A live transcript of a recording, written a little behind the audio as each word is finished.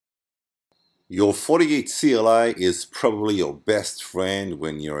Your Fortigate CLI is probably your best friend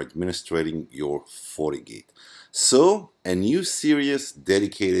when you're administrating your Fortigate. So, a new series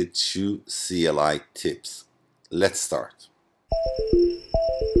dedicated to CLI tips. Let's start.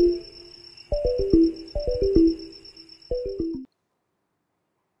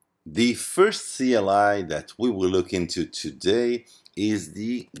 The first CLI that we will look into today is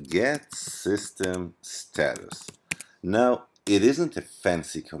the get system status. Now, it isn't a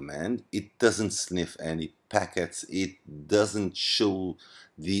fancy command. It doesn't sniff any packets. It doesn't show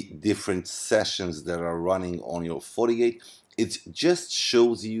the different sessions that are running on your Fortigate. It just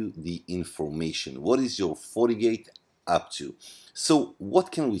shows you the information. What is your Fortigate up to? So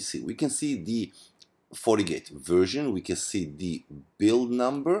what can we see? We can see the Fortigate version, we can see the build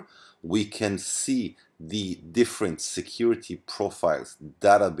number, we can see the different security profiles,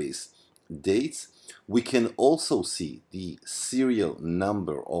 database dates. We can also see the serial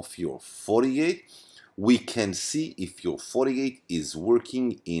number of your Fortigate. We can see if your Fortigate is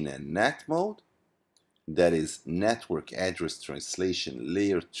working in a NAT mode, that is Network Address Translation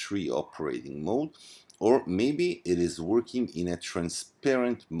Layer 3 operating mode, or maybe it is working in a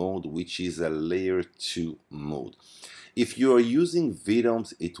transparent mode, which is a layer 2 mode. If you are using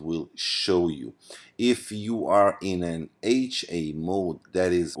VDOMs, it will show you. If you are in an HA mode,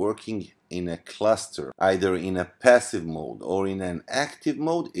 that is working in a cluster, either in a passive mode or in an active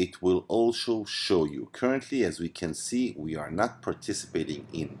mode, it will also show you. Currently, as we can see, we are not participating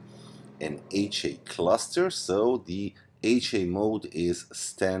in an HA cluster, so the HA mode is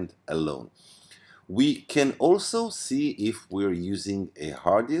standalone. We can also see if we're using a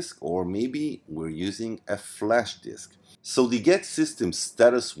hard disk or maybe we're using a flash disk. So the get system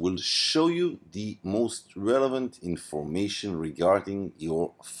status will show you the most relevant information regarding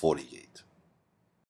your Fortigate.